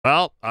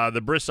Well,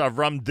 the Bris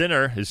Avram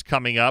dinner is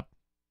coming up,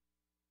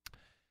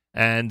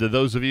 and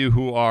those of you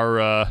who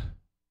are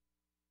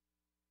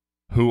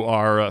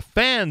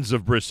fans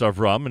of Bris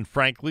Avram, and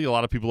frankly, a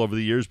lot of people over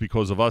the years,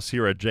 because of us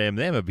here at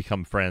JMN, have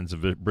become fans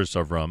of Bris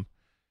Avram.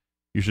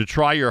 You should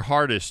try your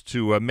hardest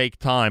to make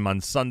time on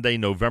Sunday,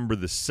 November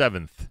the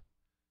 7th,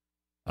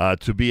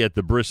 to be at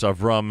the Bris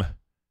Avram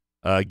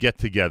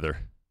get-together.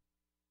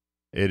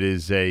 It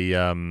is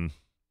a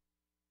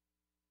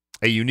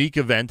unique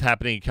event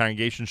happening at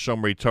Congregation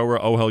Shomrei Torah,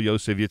 Ohel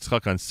Yosef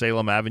Yitzchak on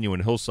Salem Avenue in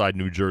Hillside,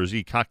 New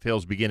Jersey.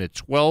 Cocktails begin at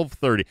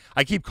 12:30.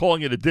 I keep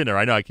calling it a dinner.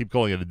 I know I keep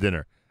calling it a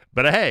dinner.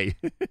 But hey,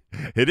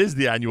 it is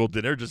the annual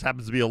dinner. It just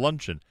happens to be a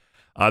luncheon.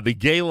 The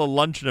gala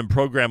luncheon and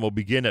program will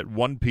begin at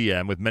 1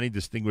 p.m. with many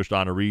distinguished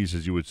honorees,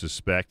 as you would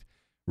suspect.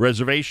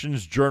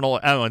 Reservations, journal,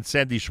 and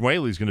Sandy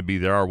Shmueli is going to be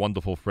there, our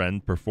wonderful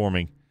friend,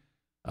 performing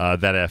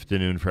that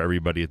afternoon for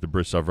everybody at the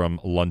Bris Avram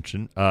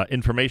luncheon.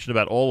 Information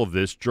about all of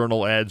this,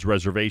 journal ads,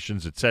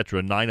 reservations,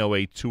 etc.,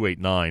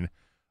 908-289-0770,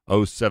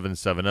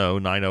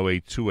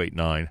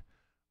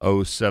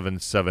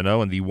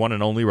 908-289-0770. And the one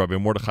and only Rabbi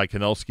Mordechai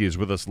Kanelsky is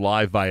with us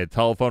live via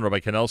telephone. Rabbi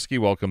Kanelsky,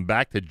 welcome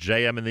back to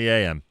JM in the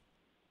AM.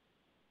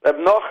 Reb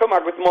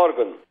Nochem, good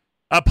morning.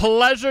 A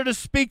pleasure to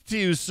speak to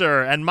you,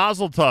 sir, and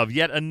Mazel Tov,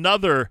 yet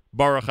another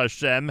Baruch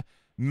Hashem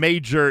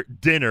major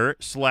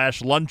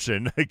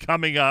dinner/luncheon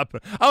coming up.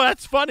 Oh,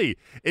 that's funny.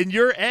 In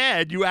your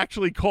ad, you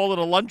actually call it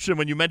a luncheon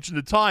when you mention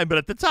the time, but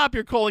at the top,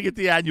 you're calling it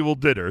the annual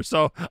dinner.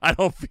 So I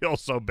don't feel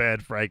so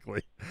bad,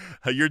 frankly.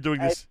 You're doing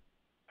this.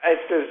 It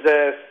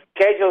is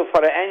scheduled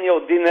for an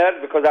annual dinner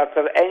because that's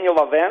an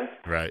annual event.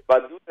 Right.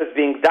 But it's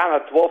being done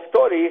at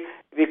 12:30.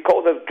 We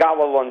call it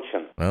gala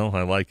luncheon. Well,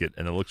 I like it,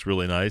 and it looks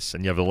really nice,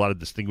 and you have a lot of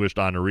distinguished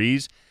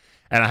honorees.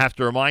 And I have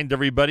to remind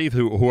everybody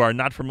who are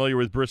not familiar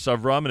with Bris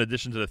Avram, in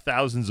addition to the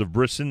thousands of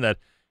brisin that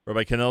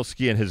Rabbi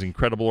Kanelsky and his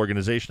incredible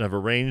organization have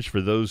arranged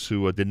for those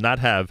who did not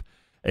have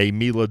a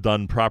Mila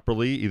done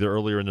properly, either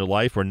earlier in their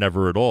life or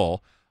never at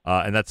all.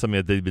 And that's something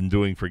that they've been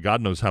doing for God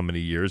knows how many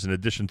years. In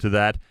addition to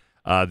that,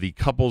 the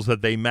couples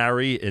that they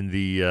marry in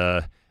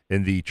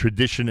the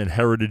tradition and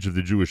heritage of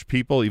the Jewish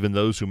people, even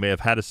those who may have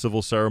had a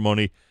civil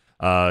ceremony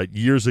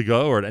years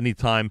ago or at any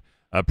time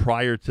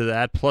prior to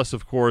that, plus,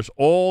 of course,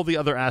 all the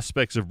other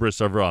aspects of Bris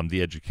Avram,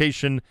 the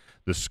education,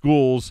 the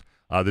schools,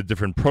 the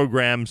different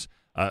programs.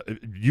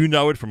 You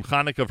know it from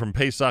Hanukkah, from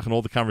Pesach, and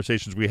all the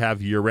conversations we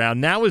have year-round.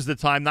 Now is the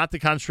time not to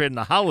concentrate on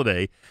the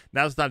holiday.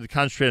 Now is the time to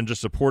concentrate on just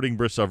supporting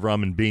Bris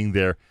Avram and being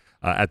there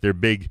at their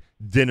big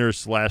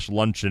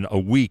dinner/luncheon a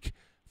week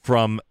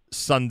from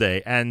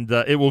Sunday. And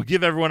it will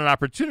give everyone an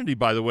opportunity,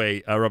 by the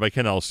way, Rabbi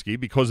Kanelsky,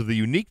 because of the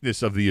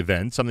uniqueness of the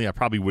event, something that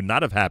probably would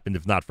not have happened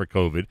if not for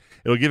COVID.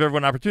 It'll give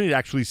everyone an opportunity to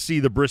actually see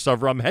the Bris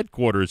Avram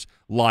headquarters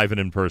live and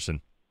in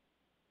person.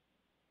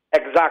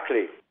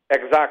 Exactly.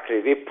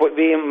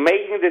 We're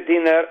making the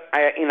dinner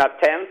in a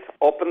tent,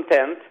 open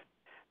tent,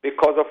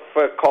 because of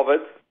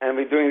COVID, and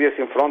we're doing this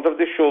in front of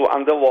the shul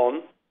on the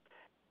lawn.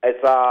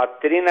 It's a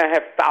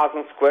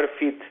 3,500 square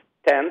feet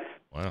tent.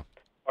 Wow.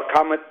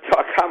 To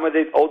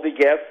accommodate all the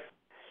guests.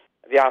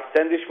 We have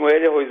Sandy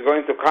Shmueli, who is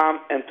going to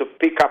come and to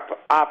pick up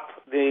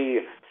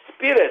the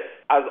spirit,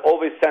 as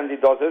always Sandy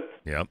does it,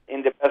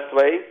 in the best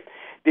way.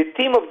 The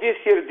theme of this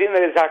year's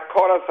dinner is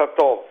Hakoras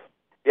Hatov.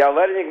 We are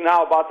learning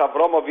now about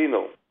Avram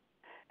Avinu.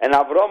 And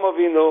Avram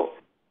Avinu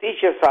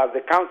teaches us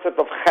the concept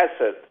of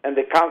Chesed and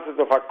the concept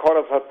of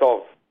Hakoras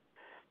Hatov.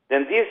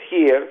 Then this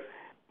year,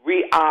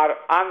 we are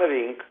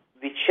honoring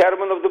the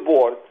chairman of the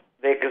board,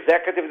 the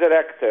executive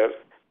director,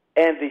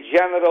 and the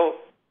general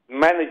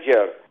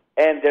manager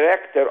and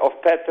director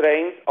of Pet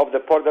Trains of the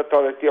Port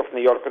Authority of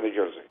New York and New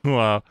Jersey.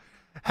 Wow.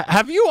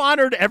 Have you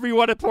honored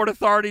everyone at Port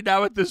Authority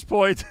now at this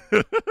point?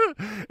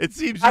 It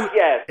seems not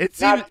yet. We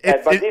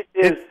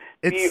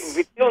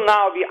till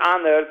now we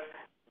honored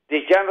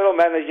the general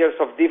managers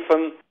of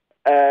different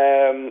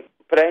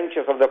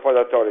branches of the Port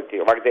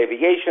Authority, like the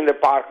aviation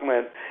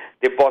department,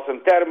 the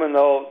Boston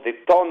terminal, the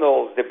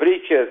tunnels, the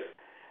bridges.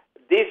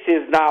 This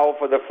is now,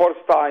 for the first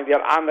time, we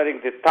are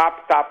honoring the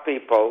top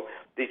people,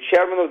 the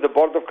chairman of the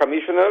Board of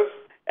Commissioners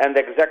and the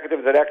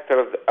executive director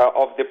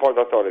of the Port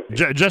Authority.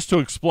 Just to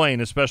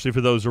explain, especially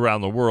for those around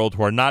the world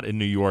who are not in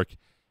New York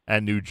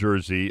and New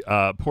Jersey,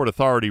 Port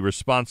Authority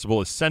responsible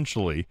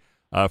essentially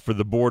for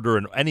the border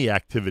and any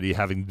activity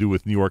having to do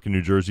with New York and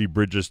New Jersey,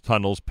 bridges,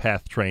 tunnels,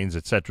 path trains,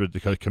 etc.,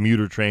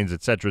 commuter trains,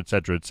 etc.,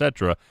 etc.,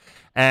 etc.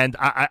 And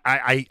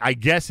I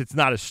guess it's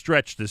not a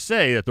stretch to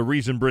say that the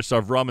reason Bris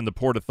Avram and the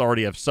Port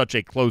Authority have such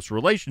a close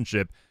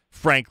relationship,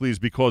 frankly, is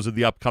because of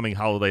the upcoming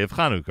holiday of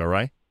Hanukkah,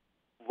 right?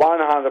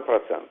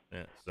 100%.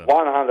 Yeah,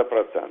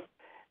 100%.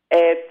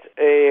 It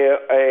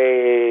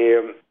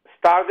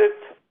started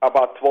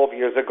about 12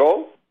 years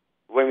ago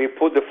when we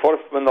put the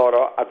first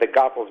menorah at the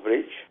Gatos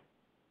Bridge.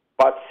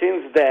 But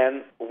since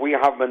then, we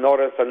have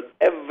menorahs on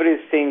every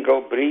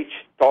single bridge,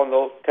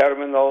 tunnel,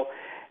 terminal,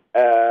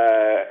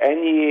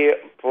 any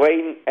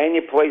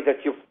place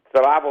that you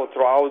travel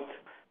throughout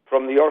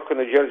from New York and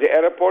New Jersey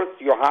airports,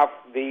 you have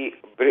the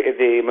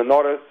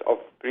menorahs of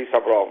Bris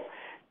Avram.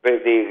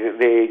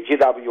 the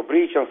GW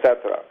Bridge,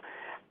 etc.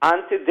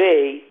 And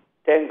today,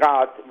 thank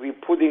God, we're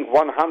putting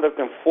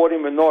 140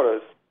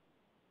 menorahs,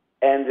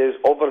 and there's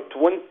over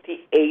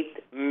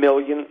 28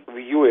 million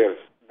viewers.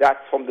 That's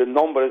from the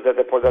numbers that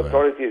the Port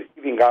Authority is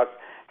giving us,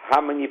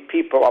 how many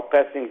people are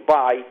passing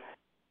by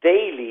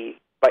daily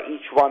by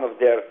each one of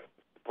their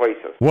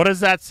places. What does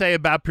that say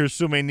about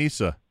Pirsume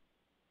Nisa?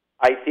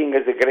 I think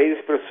it's the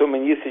greatest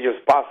Pirsume Nisa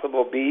just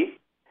possible be.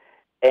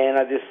 And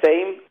at the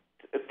same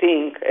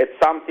thing, it's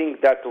something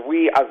that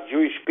we as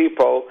Jewish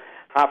people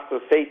have to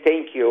say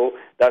thank you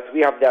that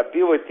we have the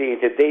ability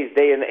in today's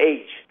day and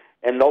age,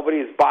 and nobody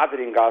is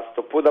bothering us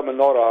to put a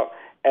menorah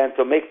and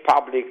to make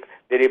public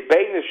the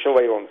Rebbeinu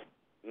Shalom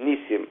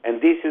Nisim.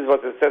 And this is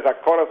what it says,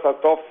 Akora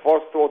Satov,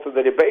 first of all, to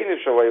the Rebbeinu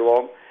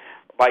Shalom,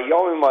 by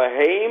Yom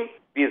Haim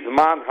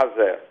Bizman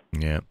Hazeh.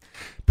 Yeah.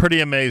 Pretty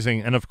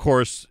amazing. And of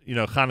course,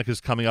 Hanukkah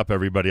is coming up,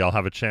 everybody. I'll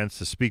have a chance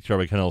to speak to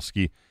Rabbi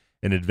Kanelsky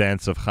in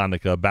advance of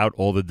Hanukkah about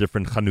all the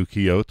different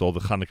Chanukiot, all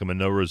the Hanukkah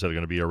menorahs that are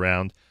going to be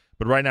around.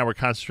 But right now we're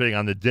concentrating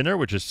on the dinner,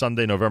 which is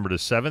Sunday, November the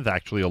 7th,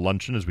 actually a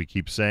luncheon, as we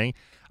keep saying.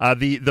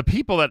 The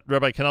people that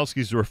Rabbi Kanelsky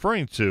is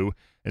referring to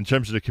in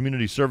terms of the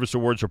Community Service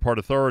Awards for Port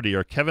Authority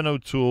are Kevin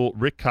O'Toole,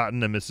 Rick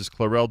Cotton, and Mrs.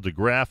 Clarelle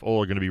DeGraff.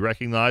 All are going to be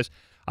recognized.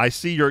 I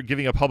see you're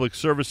giving a public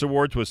service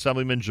award to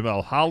Assemblyman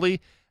Jamel Holly,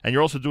 and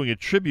you're also doing a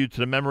tribute to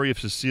the memory of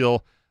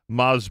Cecile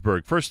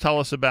Mosberg. First, tell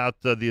us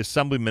about the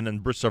Assemblyman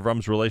and Bris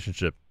Avrom's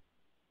relationship.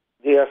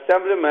 The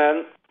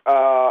Assemblyman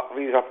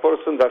is a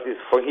person that is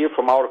here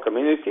from our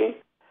community.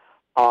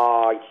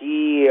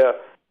 He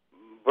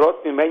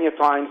brought me many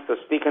times to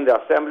speak in the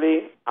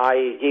Assembly.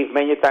 I gave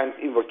many times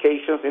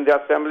invocations in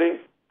the Assembly.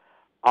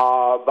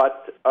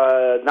 But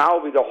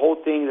now with the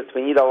whole thing that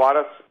we need a lot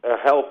of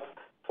help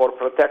for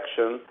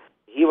protection,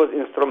 he was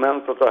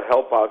instrumental to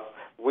help us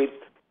with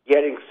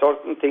getting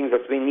certain things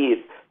that we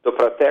need to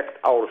protect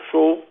our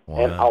shul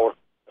and our...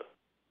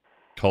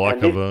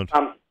 And this is,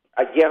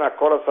 again, a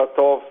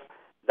Korosatov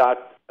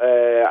that,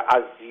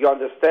 as you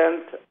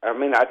understand,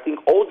 I think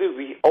all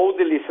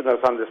the listeners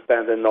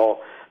understand and know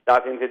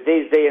that in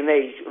today's day and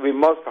age, we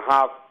must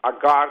have a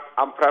guard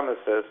on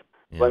premises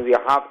when we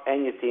have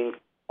anything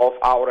of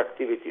our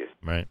activities,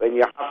 when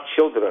you have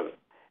children.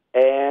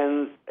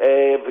 And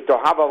to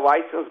have a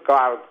licensed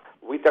guard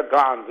with a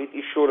gun, with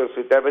insurance,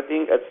 with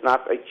everything, it's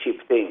not a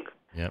cheap thing.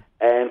 Yep.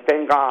 And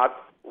thank God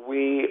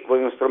we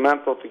were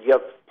instrumental to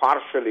get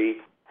partially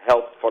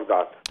help for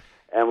that.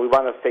 And we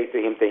want to say to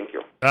him, thank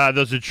you.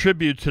 There's a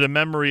tribute to the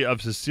memory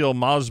of Cecile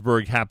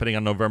Mosberg happening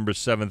on November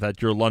 7th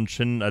at your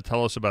luncheon.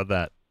 Tell us about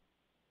that.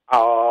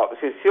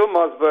 Cecile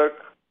Mosberg,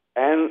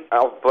 and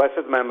of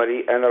blessed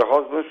memory, and her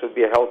husband should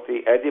be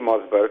healthy, Eddie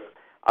Mosberg,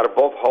 are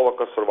both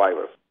Holocaust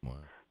survivors. Wow.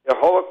 The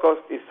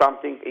Holocaust is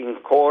something in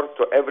core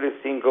to every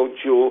single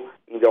Jew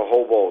in the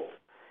whole world.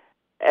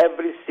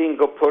 Every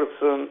single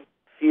person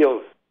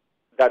feels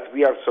that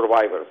we are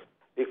survivors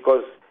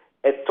because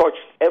it touched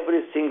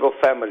every single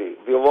family.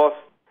 We lost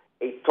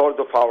a third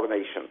of our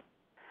nation.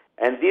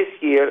 And this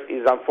year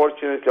is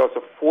unfortunately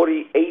also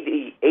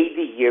 80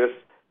 years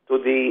to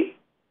the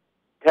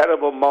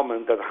terrible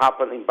moment that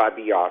happened in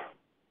Babi Yar.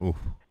 Oof.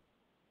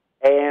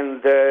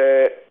 And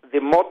the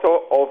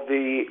motto of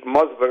the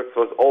Mosbergs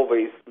was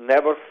always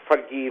never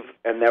forgive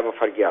and never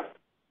forget.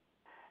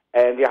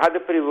 And we had the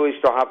privilege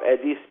to have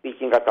Eddie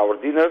speaking at our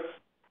dinners.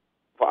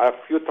 For a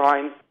few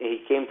times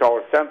he came to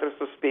our centers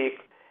to speak,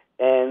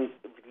 and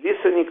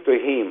listening to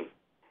him,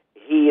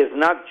 he is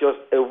not just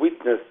a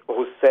witness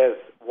who says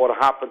what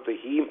happened to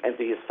him and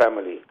to his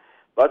family,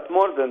 but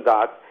more than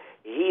that,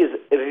 he is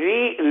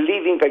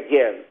reliving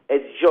again.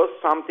 It's just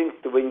something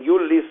to, when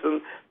you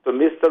listen to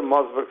Mr.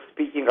 Mosberg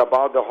speaking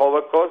about the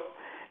Holocaust,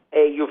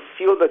 you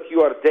feel that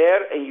you are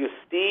there and you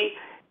see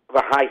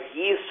how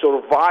he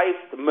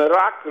survived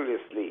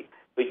miraculously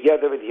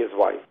together with his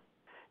wife.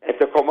 And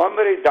to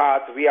commemorate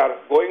that, we are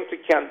going to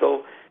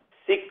candle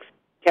 6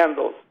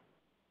 candles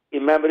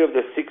in memory of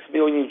the 6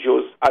 million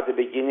Jews at the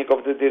beginning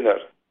of the dinner.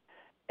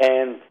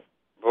 And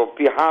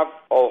we have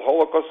all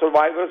Holocaust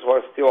survivors who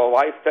are still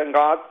alive, thank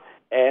God,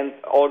 and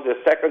all the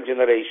second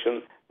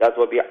generation that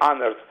will be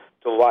honored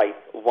to light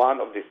one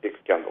of the 6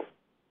 candles.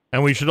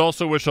 And we should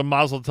also wish a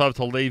mazel tov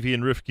to Levi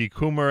and Rivki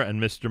Kumar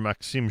and Mr.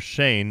 Maxim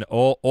Shane,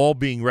 all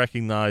being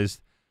recognized.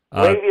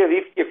 Levi and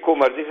Rivki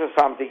Kumar, this is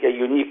something, a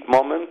unique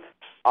moment.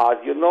 As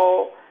you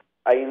know,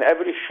 in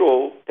every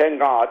shul, thank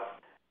God,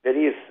 there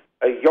is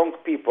young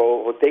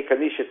people who take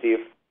initiative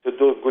to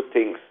do good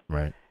things.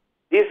 Right.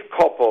 This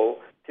couple,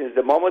 since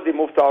the moment they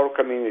moved to our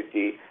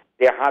community,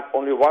 they had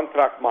only one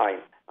track mind,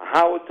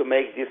 how to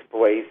make this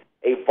place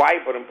a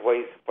vibrant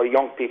place for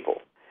young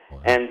people.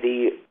 Wow. And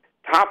the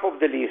top of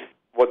the list,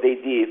 what they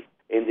did,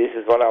 and this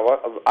is what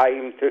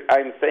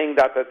I'm saying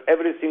that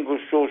every single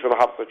shul should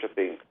have such a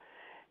thing.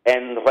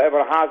 And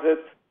whoever has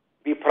it,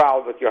 be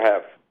proud that you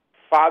have.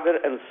 Father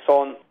and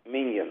son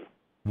minyan.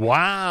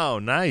 Wow,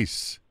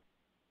 nice.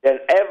 Then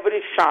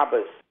every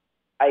Shabbos,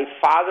 a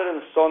father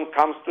and son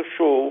comes to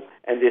shul,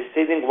 and they're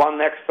sitting one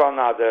next to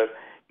another.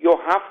 You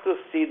have to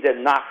see the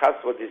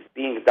nachas, what is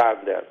being done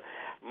there.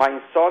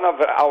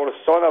 our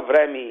son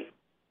Avremi,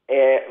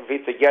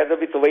 together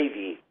with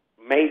Levi,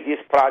 made this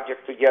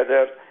project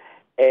together,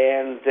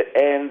 and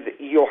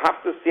you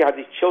have to see how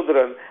the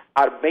children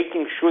are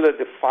making sure that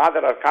the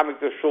father are coming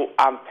to shul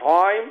on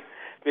time,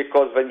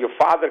 because when your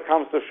father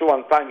comes to shul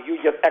on time, you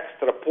get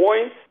extra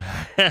points.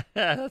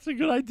 That's a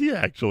good idea,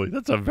 actually.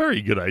 That's a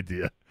very good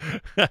idea.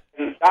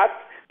 And that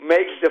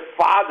makes the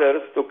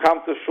fathers to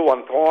come to shul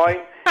on time,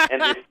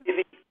 and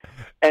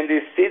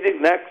they're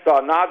sitting next to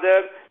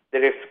another.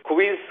 There is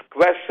quiz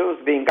questions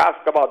being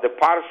asked about the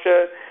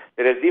parsha.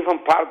 There is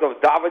different part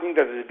of davening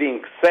that is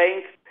being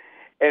sang.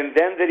 And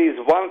then there is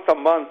once a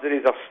month, there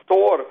is a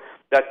store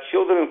that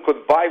children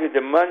could buy with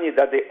the money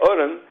that they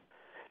earn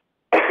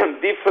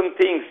different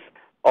things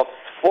of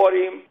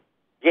Sforim,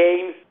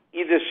 games,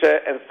 Yiddish,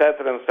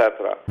 etc.,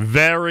 etc.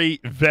 Very,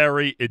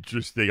 very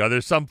interesting. Are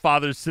there some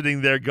fathers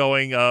sitting there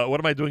going,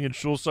 what am I doing in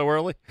shul so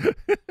early?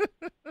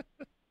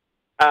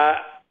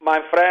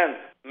 My friend,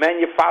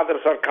 many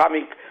fathers are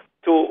coming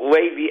to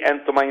Levi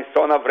and to my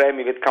son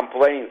Avremi with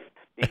complaints.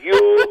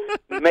 You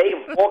may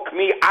woke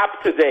me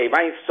up today.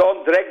 My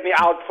son dragged me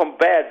out from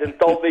bed and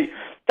told me,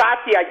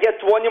 Tati, I get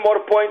 20 more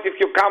points if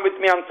you come with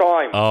me on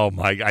time. Oh,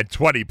 my God.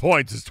 20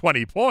 points is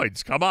 20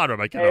 points. Come on,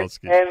 Rabbi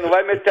Kanelsky. And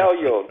let me tell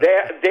you,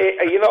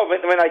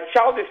 when a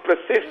child is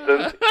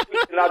persistent,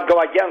 you cannot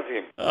go against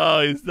him.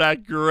 Oh, is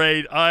that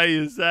great?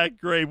 Is that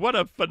great? What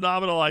a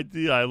phenomenal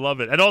idea. I love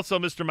it. And also,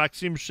 Mr.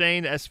 Maxim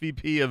Shane,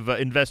 SVP of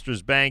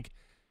Investors Bank,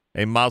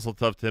 a mazel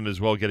tov to him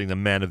as well, getting the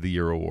Man of the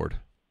Year award.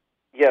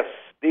 Yes.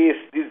 This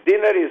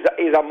dinner is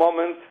a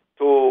moment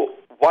to,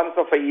 once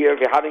of a year,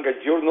 we're having a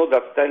journal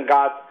that, thank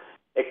God,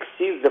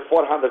 exceeds the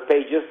 400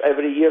 pages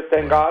every year,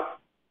 thank God.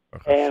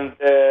 Okay. And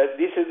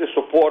this is the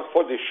support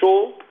for the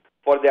shul,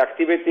 for the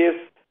activities,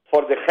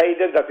 for the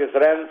cheder that is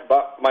run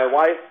by my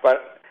wife,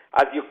 but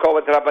as you call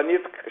it,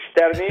 Rabbanit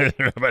Shterni.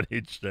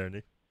 Rabbanit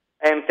Shterni.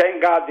 And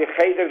thank God, the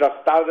cheder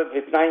that started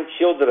with 9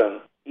 children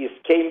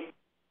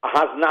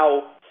has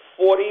now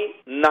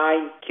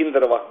 49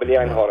 kinder.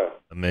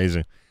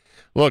 Amazing.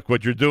 Look,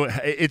 what you're doing,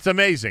 it's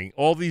amazing.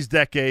 All these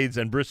decades,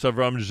 and Bris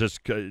Avram is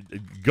just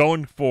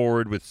going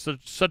forward with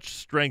such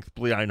strength,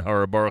 B'li'ayin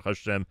hara, Baruch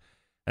Hashem,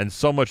 and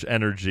so much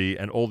energy,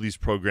 and all these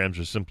programs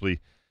are simply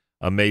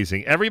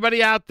amazing.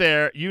 Everybody out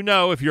there, you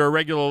know, if you're a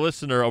regular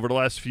listener over the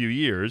last few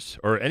years,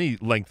 or any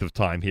length of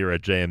time here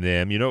at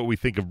JMNAM, you know what we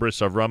think of Bris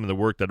Avram and the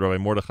work that Rabbi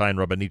Mordechai and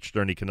Rabbi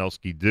Shterni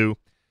Kanelsky do.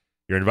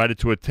 You're invited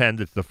to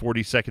attend. It's the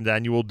 42nd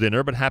annual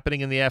dinner, but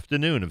happening in the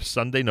afternoon of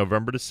Sunday,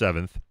 November the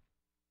 7th.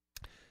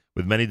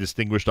 With many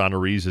distinguished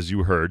honorees, as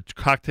you heard.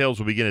 Cocktails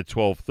will begin at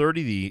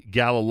 12:30. The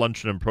gala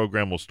luncheon and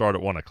program will start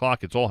at 1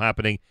 o'clock. It's all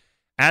happening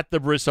at the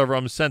Bris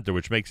Avram Center,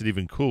 which makes it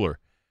even cooler.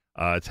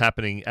 It's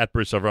happening at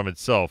Bris Avram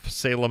itself,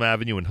 Salem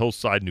Avenue in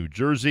Hillside, New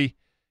Jersey.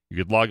 You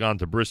could log on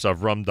to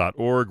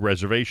brisavram.org,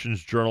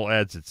 reservations, journal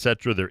ads,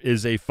 etc. There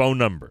is a phone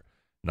number,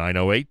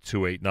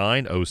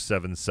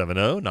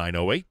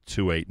 908-289-0770,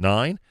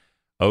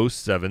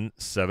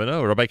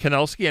 908-289-0770. Rabbi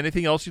Kanelsky,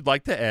 anything else you'd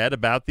like to add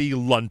about the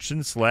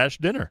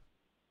luncheon/dinner?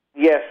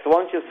 Yes,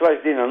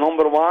 luncheon/dinner.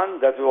 Number one,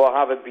 that we will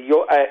have a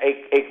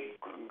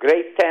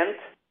great tent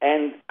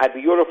and a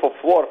beautiful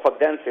floor for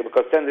dancing,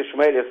 because Sender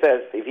Shmuel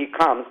says if he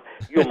comes,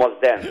 you must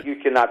dance. You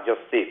cannot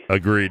just sit.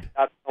 Agreed.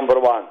 That's number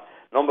one.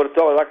 Number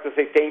two, I'd like to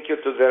say thank you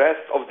to the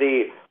rest of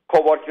the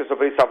co-workers of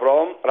Bris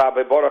Avram,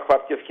 Rabbi Baruch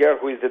Lapkivker,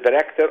 who is the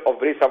director of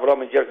Bris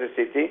Avram in Jersey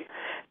City.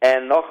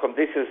 And Nochem,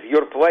 this is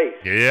your place.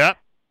 Yeah.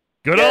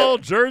 Good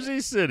old Jersey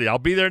City. I'll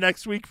be there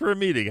next week for a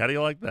meeting. How do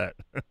you like that?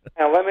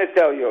 And let me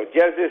tell you,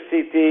 Jersey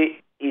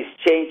City is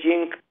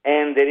changing,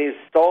 and there is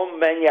so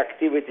many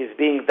activities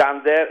being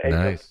done there.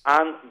 It's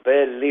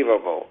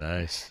unbelievable.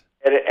 Nice.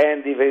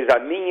 And there is a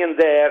minion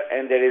there,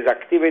 and there is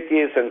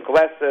activities and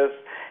classes,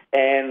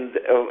 and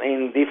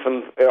in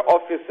different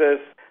offices,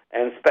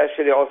 and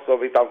especially also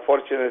with,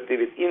 unfortunately,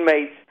 with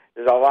inmates.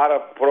 There's a lot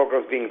of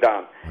programs being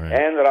done. Right.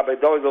 And Rabbi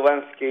David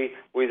Zelensky,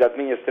 who is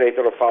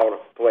administrator of our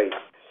place.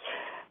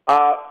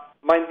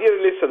 My dear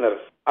listeners,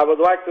 I would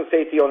like to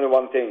say to you only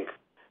one thing,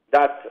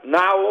 that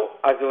now,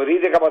 as we're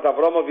reading about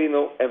Avraham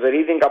Avinu, and we're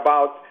reading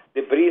about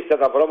the bris that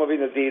Avraham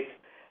Avinu did,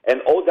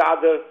 and all the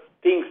other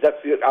things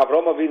that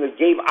Avraham Avinu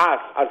gave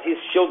us as his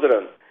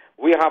children,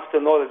 we have to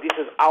know that this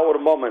is our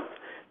moment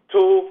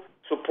to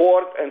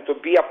support and to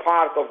be a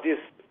part of this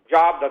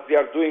job that we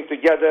are doing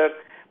together,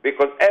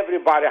 because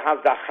everybody has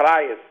the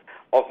achrayus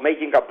of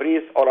making a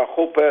bris or a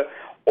chuppah,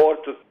 or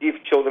to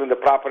give children the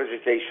proper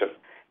education.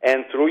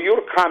 And through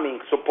your coming,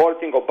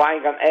 supporting or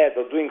buying an ad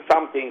or doing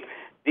something,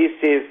 this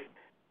is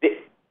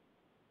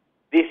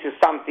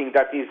something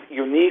that is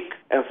unique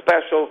and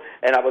special.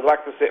 And I would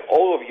like to say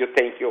all of you,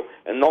 thank you.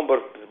 And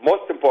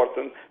most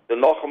important, the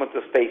Nochem and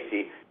the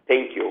Stacy,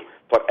 thank you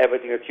for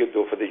everything that you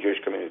do for the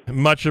Jewish community.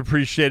 Much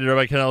appreciated,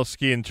 Rabbi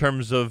Kanelsky. In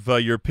terms of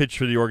your pitch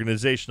for the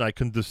organization, I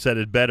couldn't have said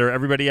it better.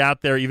 Everybody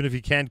out there, even if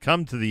you can't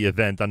come to the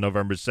event on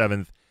November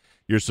 7th,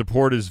 your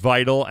support is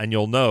vital, and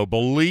you'll know,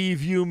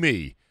 believe you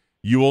me,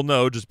 you will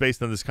know just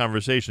based on this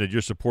conversation that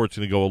your support's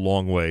going to go a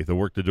long way. The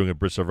work they're doing at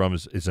Bris Avram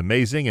is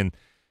amazing, and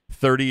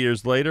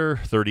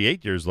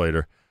 38 years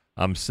later,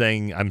 I'm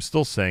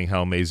still saying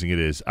how amazing it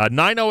is.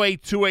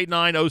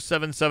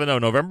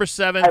 908-289-0770, November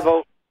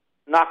 7th.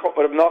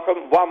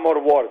 One more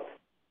word.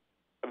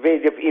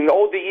 In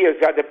all the years,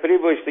 we had the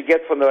privilege to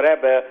get from the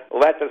Rebbe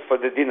letters for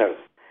the dinners.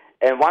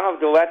 And one of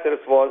the letters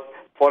was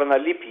for an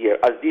leap year,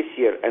 as this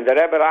year. And the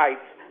Rebbe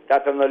writes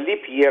that an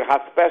leap year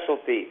has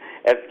specialty.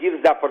 It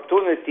gives the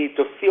opportunity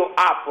to fill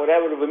up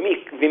whatever we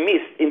missed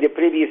in the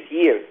previous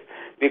years.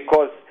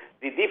 Because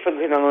the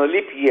difference in an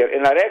leap year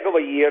and a regular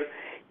year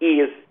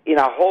is in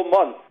a whole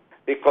month.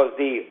 Because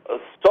the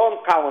stone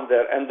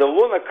calendar and the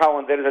lunar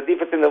calendar is a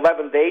difference in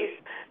 11 days.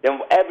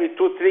 Then every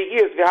 2-3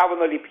 years we have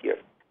an leap year.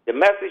 The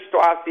message to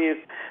us is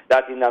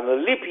that in a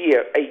leap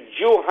year, a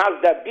Jew has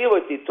the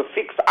ability to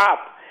fix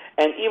up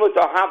and even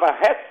to have a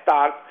head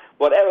start,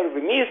 whatever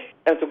we missed,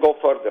 and to go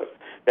further.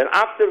 Then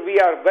after we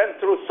went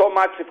through so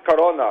much with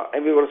Corona,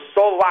 and we were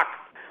so locked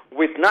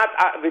with not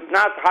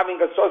having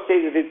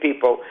associated with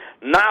people,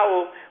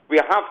 now we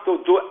have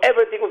to do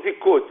everything we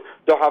could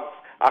to have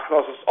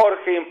Achnosus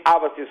Orchim,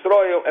 Ahavas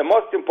Yisrael, and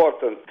most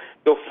important,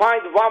 to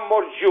find one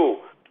more Jew,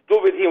 do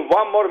with him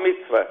one more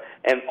mitzvah,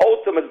 and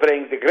ultimately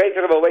bring the great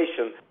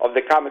revelation of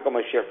the coming of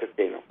Mashiach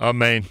Tzidkenu.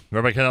 Amen.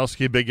 Rabbi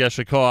Kanelsky, Big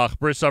Yesher Koach.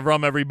 Bris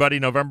Avram, everybody.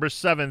 November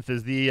 7th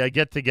is the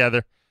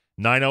get-together.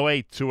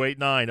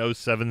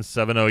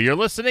 908-289-0770. You're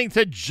listening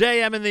to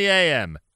JM in the AM.